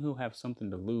Kirkland. Women who have something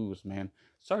to lose, man.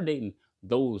 Start dating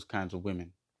those kinds of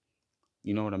women.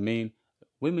 You know what I mean?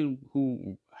 Women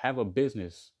who have a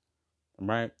business,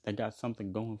 right? That got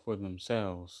something going for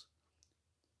themselves.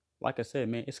 Like I said,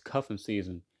 man, it's cuffing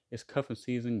season. It's cuffing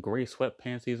season, gray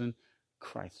sweatpants season.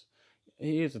 Christ.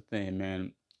 Here's the thing,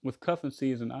 man. With cuffing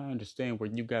season, I understand where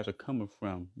you guys are coming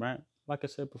from, right? Like I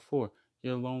said before,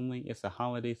 you're lonely. It's a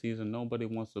holiday season. Nobody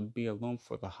wants to be alone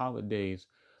for the holidays.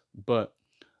 But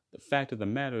the fact of the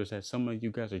matter is that some of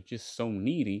you guys are just so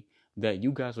needy that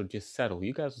you guys will just settle.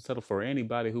 You guys will settle for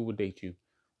anybody who will date you.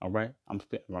 All right. I'm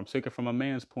speaking from a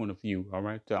man's point of view. All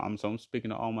right. I'm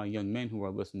speaking to all my young men who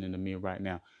are listening to me right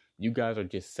now. You guys are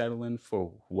just settling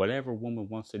for whatever woman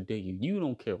wants to date you. You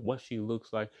don't care what she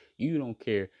looks like. You don't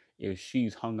care if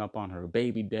she's hung up on her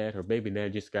baby dad. Her baby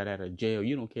dad just got out of jail.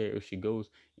 You don't care if she goes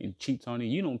and cheats on you.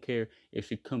 You don't care if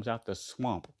she comes out the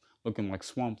swamp looking like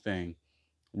Swamp Thing.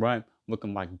 right?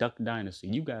 Looking like Duck Dynasty.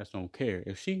 You guys don't care.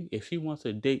 If she wants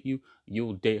to date you,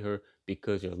 you'll date her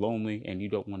because you're lonely and you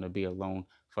don't want to be alone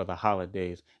for the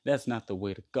holidays. That's not the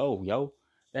way to go, yo.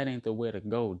 That ain't the way to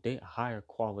go. Date higher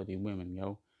quality women,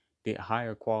 yo. Date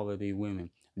higher quality women.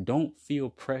 Don't feel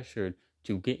pressured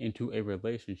to get into a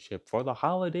relationship for the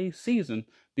holiday season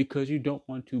because you don't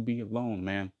want to be alone,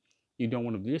 man. You don't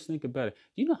want to. Just think about it.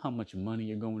 Do you know how much money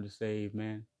you're going to save,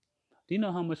 man? Do you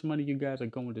know how much money you guys are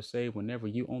going to save whenever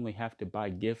you only have to buy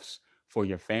gifts for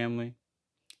your family?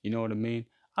 You know what I mean?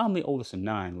 I'm the oldest of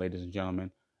nine, ladies and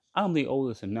gentlemen. I'm the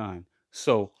oldest of nine.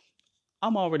 So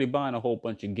I'm already buying a whole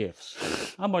bunch of gifts.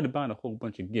 I'm already buying a whole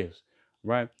bunch of gifts,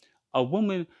 right? A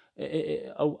woman,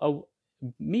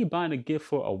 me buying a gift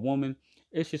for a woman,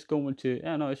 it's just going to, I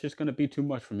don't know, it's just going to be too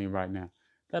much for me right now.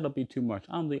 That'll be too much.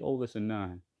 I'm the oldest of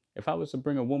nine. If I was to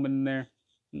bring a woman in there,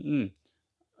 mm-mm,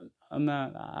 I'm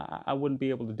not. I wouldn't be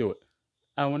able to do it.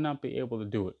 I would not be able to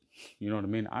do it. You know what I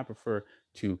mean? I prefer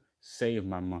to save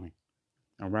my money.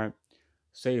 All right,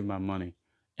 save my money.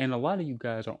 And a lot of you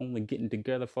guys are only getting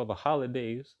together for the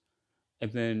holidays,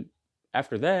 and then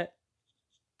after that,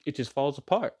 it just falls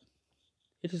apart.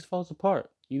 It just falls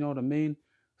apart. You know what I mean?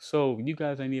 So you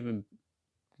guys ain't even.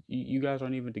 You guys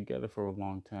aren't even together for a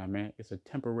long time, man. It's a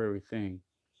temporary thing.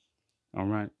 All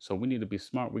right. So we need to be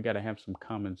smart. We got to have some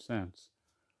common sense.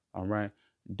 All right.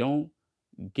 Don't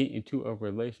get into a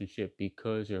relationship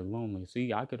because you're lonely.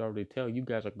 See, I could already tell you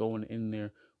guys are going in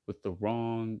there with the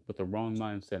wrong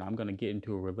mindset. I'm gonna get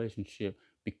into a relationship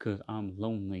because I'm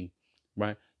lonely,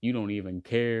 right? You don't even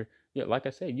care. Yeah, like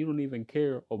I said, you don't even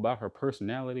care about her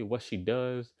personality, what she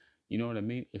does. You know what I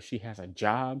mean? If she has a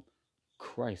job,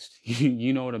 Christ,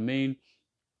 you know what I mean?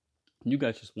 You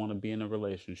guys just want to be in a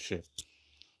relationship.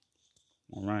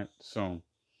 All right. So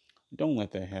don't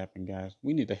let that happen, guys.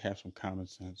 We need to have some common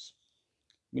sense.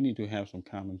 We need to have some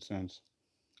common sense.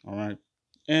 All right.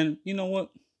 And you know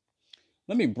what?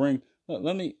 Let me bring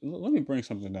let me bring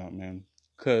something out, man.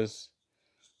 Cause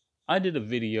I did a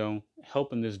video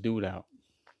helping this dude out.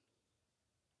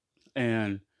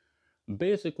 And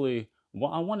basically,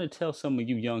 what I want to tell some of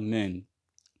you young men,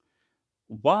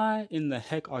 why in the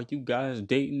heck are you guys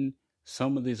dating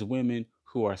some of these women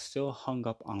who are still hung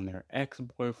up on their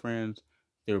ex-boyfriends,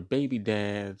 their baby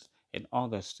dads, and all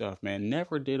that stuff, man?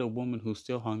 Never did a woman who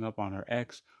still hung up on her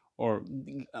ex or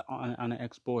on an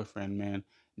ex-boyfriend, man.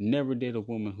 Never did a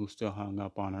woman who still hung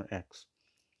up on her ex.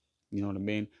 You know what I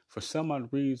mean? For some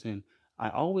odd reason, I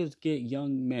always get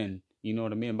young men, you know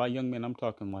what I mean? By young men, I'm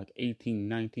talking like 18,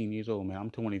 19 years old, man.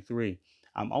 I'm 23.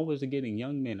 I'm always getting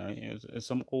young men, and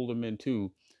some older men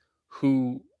too,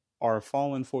 who are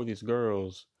falling for these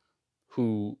girls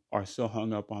who are still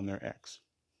hung up on their ex.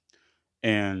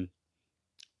 And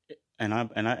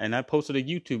I posted a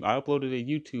YouTube, I uploaded a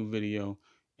YouTube video,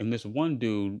 and this one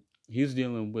dude, he's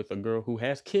dealing with a girl who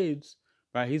has kids,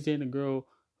 right? He's dating a girl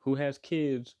who has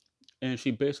kids, and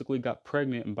she basically got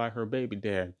pregnant by her baby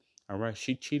dad. All right,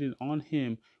 she cheated on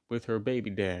him with her baby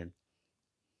dad.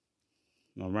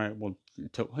 All right, well,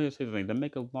 here's the thing. To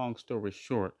make a long story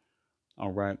short,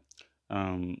 all right,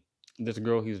 um, this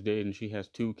girl he's dating, she has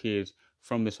two kids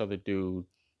from this other dude,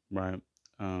 right?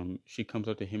 She comes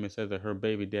up to him and says that her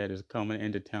baby dad is coming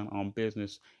into town on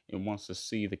business and wants to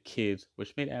see the kids,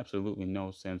 which made absolutely no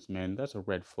sense, man. That's a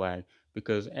red flag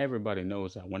because everybody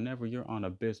knows that whenever you're on a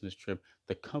business trip,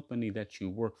 the company that you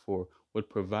work for would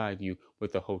provide you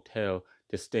with a hotel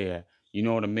to stay at. You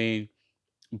know what I mean?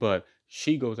 But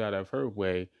she goes out of her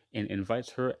way and invites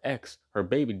her ex, her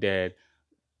baby dad,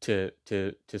 to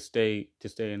stay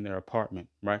in their apartment,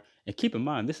 right? And keep in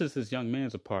mind, this is this young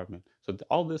man's apartment, so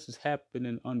all this is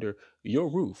happening under your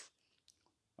roof.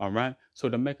 All right. So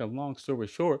to make a long story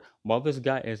short, while this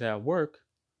guy is at work,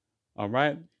 all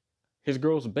right, his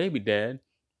girl's baby dad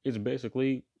is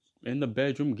basically in the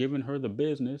bedroom giving her the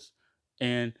business,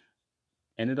 and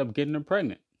ended up getting her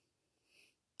pregnant.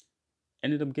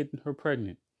 Ended up getting her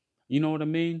pregnant. You know what I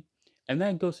mean? And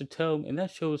that goes to tell, and that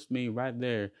shows me right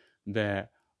there that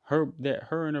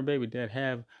her and her baby dad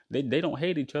have, they don't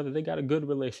hate each other. They got a good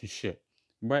relationship,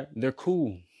 right? They're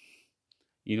cool.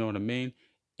 You know what I mean?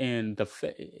 And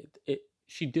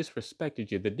she disrespected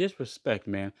you. The disrespect,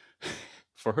 man,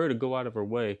 for her to go out of her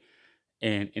way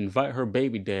and invite her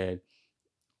baby dad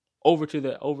over to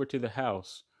the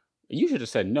house. You should have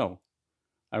said no.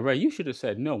 All right, you should have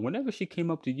said no. Whenever she came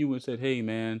up to you and said, "Hey,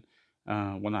 man,"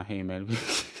 well, not hey, man.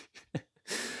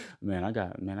 I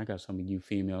got some of you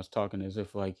females talking as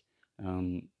if like,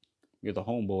 you're the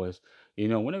homeboys. You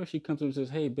know, whenever she comes up and says,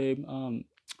 "Hey, babe,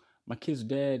 my kid's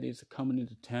dad is coming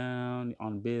into town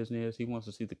on business. He wants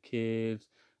to see the kids.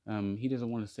 He doesn't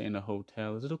want to stay in the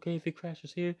hotel. Is it okay if he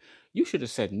crashes here? You should have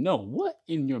said no. What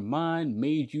in your mind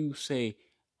made you say,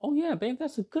 oh yeah, babe,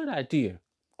 that's a good idea?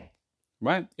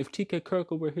 Right? If TK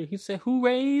Kirkle were here, he'd say, who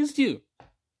raised you?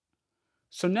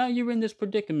 So now you're in this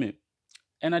predicament.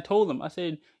 And I told him, I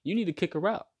said, you need to kick her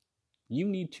out. You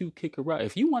need to kick her out.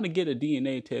 If you want to get a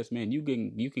DNA test, man, you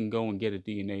can go and get a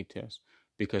DNA test,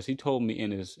 because he told me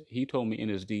in his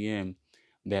DM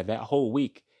that whole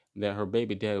week that her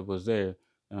baby dad was there,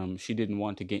 she didn't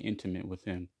want to get intimate with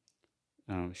him.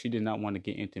 She did not want to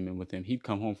get intimate with him. He'd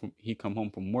come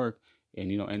home from work, and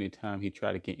anytime he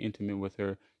tried to get intimate with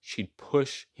her, she'd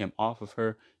push him off of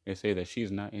her and say that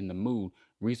she's not in the mood.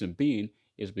 Reason being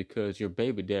is because your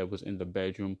baby dad was in the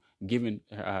bedroom giving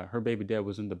her baby dad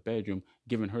was in the bedroom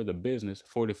giving her the business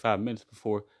 45 minutes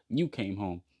before you came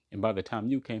home. And by the time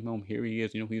you came home, here he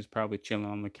is. He was probably chilling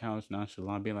on the couch,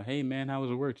 nonchalant, being like, "Hey man, how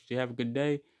was work? Did you have a good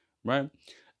day?" Right?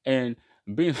 And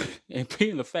being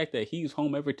the fact that he's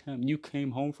home every time you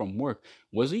came home from work,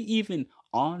 was he even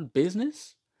on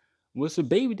business? Was the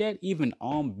baby dad even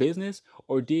on business,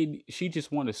 or did she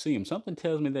just want to see him? Something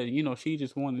tells me that she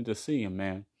just wanted to see him,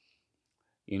 man.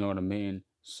 You know what I mean?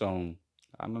 So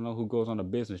I don't know who goes on a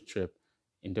business trip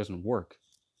and doesn't work.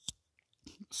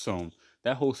 So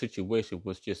that whole situation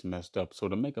was just messed up. So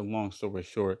to make a long story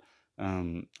short,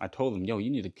 I told him, yo, you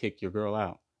need to kick your girl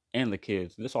out and the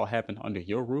kids. This all happened under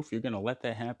your roof. You're going to let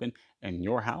that happen in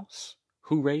your house?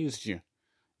 Who raised you?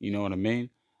 You know what I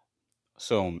mean?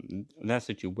 So that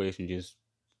situation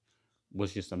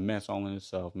was just a mess all in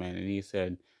itself, man. And he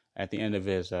said at the end of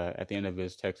his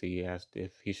text, he asked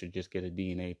if he should just get a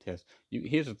DNA test.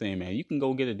 Here's the thing, man. You can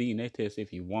go get a DNA test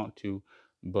if you want to,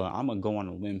 but I'm gonna go on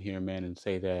a limb here, man, and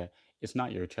say that it's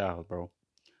not your child, bro.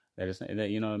 That is that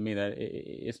you know what I mean. That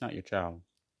it's not your child.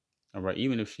 All right.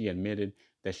 Even if she admitted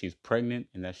that she's pregnant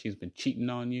and that she's been cheating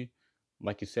on you,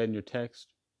 like you said in your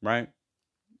text, right?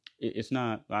 It's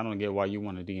not. I don't get why you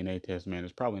want a DNA test, man.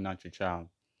 It's probably not your child.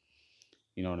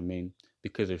 You know what I mean?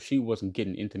 Because if she wasn't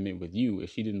getting intimate with you,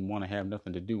 if she didn't want to have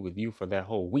nothing to do with you for that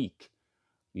whole week,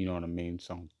 you know what I mean?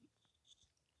 So,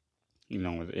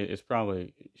 it's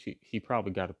probably, he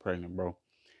probably got her pregnant, bro.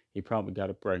 He probably got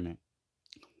her pregnant.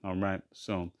 All right.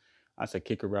 So I said,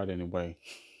 kick her out anyway.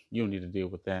 You don't need to deal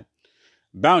with that.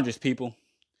 Boundaries, people.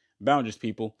 Boundaries,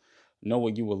 people. Know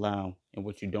what you allow and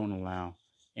what you don't allow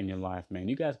in your life, man.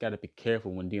 You guys got to be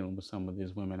careful when dealing with some of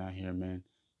these women out here, man.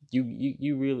 You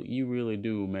really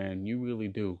do, man. You really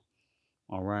do.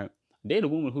 All right. Date a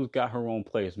woman who's got her own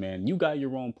place, man. You got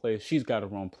your own place. She's got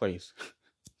her own place.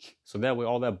 So that way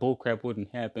all that bullcrap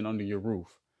wouldn't happen under your roof.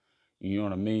 You know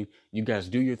what I mean? You guys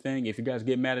do your thing. If you guys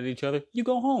get mad at each other, you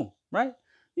go home, right?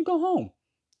 You go home,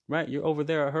 right? You're over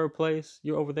there at her place.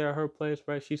 You're over there at her place,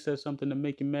 right? She says something to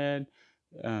make you mad.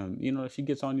 If she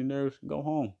gets on your nerves, go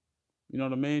home. You know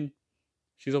what I mean?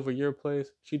 She's over your place.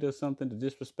 She does something to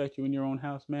disrespect you in your own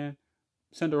house, man.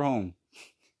 Send her home.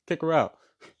 Kick her out.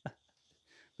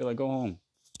 Be like, go home.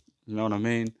 You know what I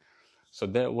mean? So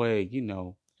that way,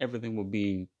 everything will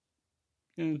be,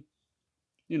 good.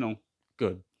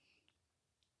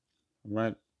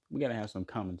 Right? We got to have some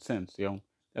common sense, yo.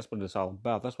 That's what it's all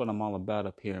about. That's what I'm all about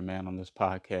up here, man, on this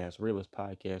podcast, realest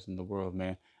podcast in the world,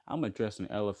 man. I'm addressing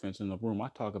elephants in the room. I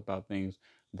talk about things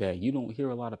that you don't hear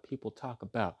a lot of people talk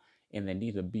about, and they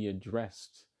need to be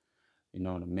addressed. You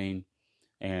know what I mean?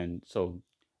 And so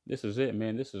this is it,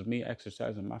 man. This is me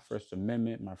exercising my First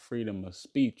Amendment, my freedom of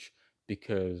speech,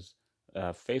 because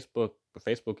Facebook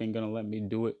ain't gonna let me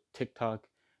do it. TikTok,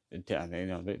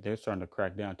 they're starting to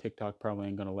crack down. TikTok probably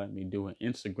ain't gonna let me do it.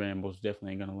 Instagram most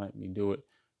definitely ain't gonna let me do it.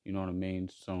 You know what I mean?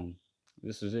 So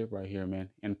this is it right here, man.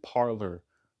 And Parler,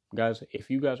 guys, if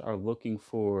you guys are looking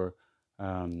for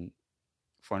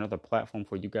another platform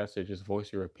for you guys to just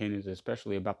voice your opinions,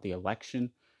 especially about the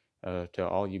election. To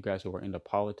all you guys who are into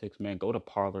politics, man, go to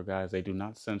Parler, guys. They do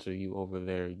not censor you over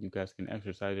there. You guys can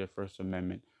exercise your First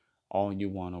Amendment all you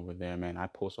want over there, man. I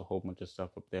post a whole bunch of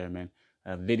stuff up there, man.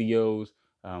 Videos,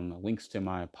 links to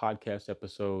my podcast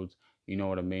episodes. You know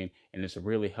what I mean? And it's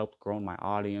really helped grow my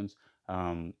audience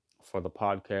for the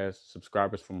podcast,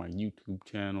 subscribers for my YouTube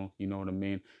channel. You know what I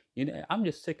mean? I'm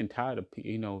just sick and tired of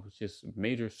just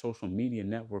major social media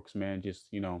networks, man. Just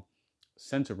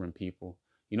censoring people.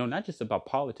 Not just about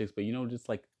politics, but just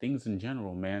like things in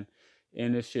general, man.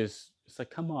 And it's like,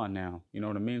 come on now, you know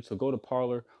what I mean? So go to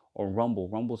Parler or Rumble.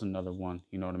 Rumble's another one,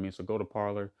 you know what I mean? So go to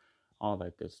Parler, all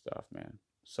that good stuff, man.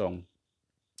 So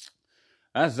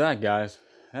that's that, guys.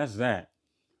 That's that.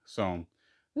 So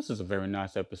this is a very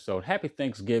nice episode. Happy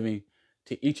Thanksgiving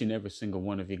to each and every single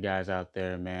one of you guys out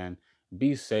there, man.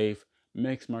 Be safe,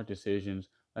 make smart decisions,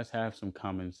 Let's have some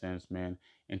common sense, man.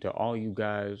 And to all you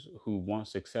guys who want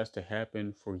success to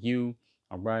happen for you,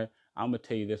 all right, I'm going to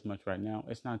tell you this much right now.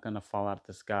 It's not going to fall out of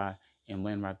the sky and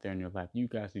land right there in your lap. You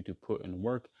guys need to put in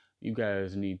work. You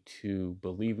guys need to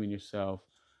believe in yourself.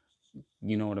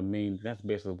 You know what I mean? That's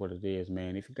basically what it is,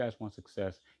 man. If you guys want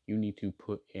success, you need to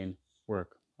put in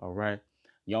work. All right.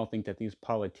 Y'all think that these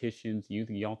politicians,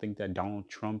 y'all think that Donald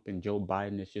Trump and Joe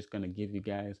Biden is just gonna give you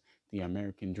guys the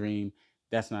American dream?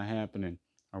 That's not happening.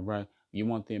 All right. You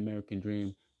want the American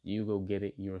dream? You go get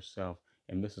it yourself.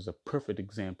 And this is a perfect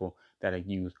example that I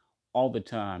use all the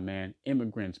time, man.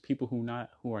 Immigrants, people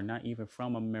who are not even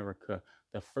from America,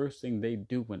 the first thing they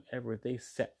do whenever they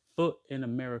set foot in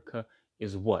America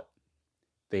is what?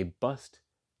 They bust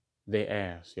their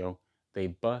ass, yo. They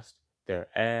bust their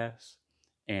ass,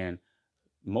 and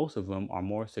most of them are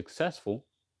more successful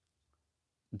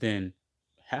than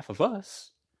half of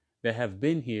us that have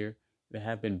been here, that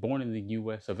have been born in the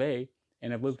US of A,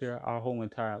 and have lived here our whole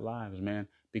entire lives, man.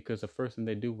 Because the first thing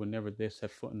they do whenever they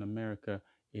set foot in America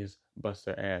is bust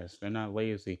their ass. They're not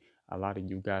lazy. A lot of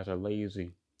you guys are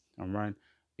lazy. All right.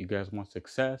 You guys want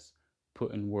success,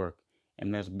 put in work.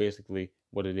 And that's basically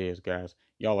what it is, guys.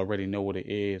 Y'all already know what it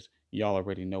is. Y'all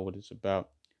already know what it's about.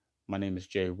 My name is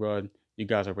Jay Rudd. You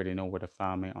guys already know where to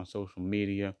find me on social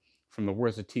media. From the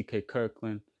words of TK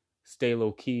Kirkland, stay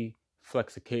low key,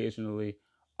 flex occasionally,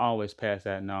 always pass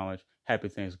that knowledge. Happy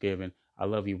Thanksgiving. I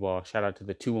love you all. Shout out to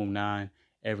the 209,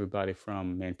 everybody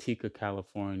from Manteca,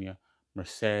 California,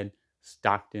 Merced,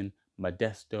 Stockton,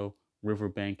 Modesto,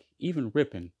 Riverbank, even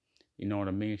Ripon. You know what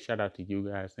I mean? Shout out to you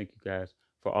guys. Thank you guys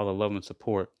for all the love and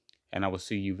support. And I will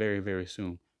see you very, very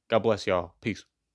soon. God bless y'all. Peace.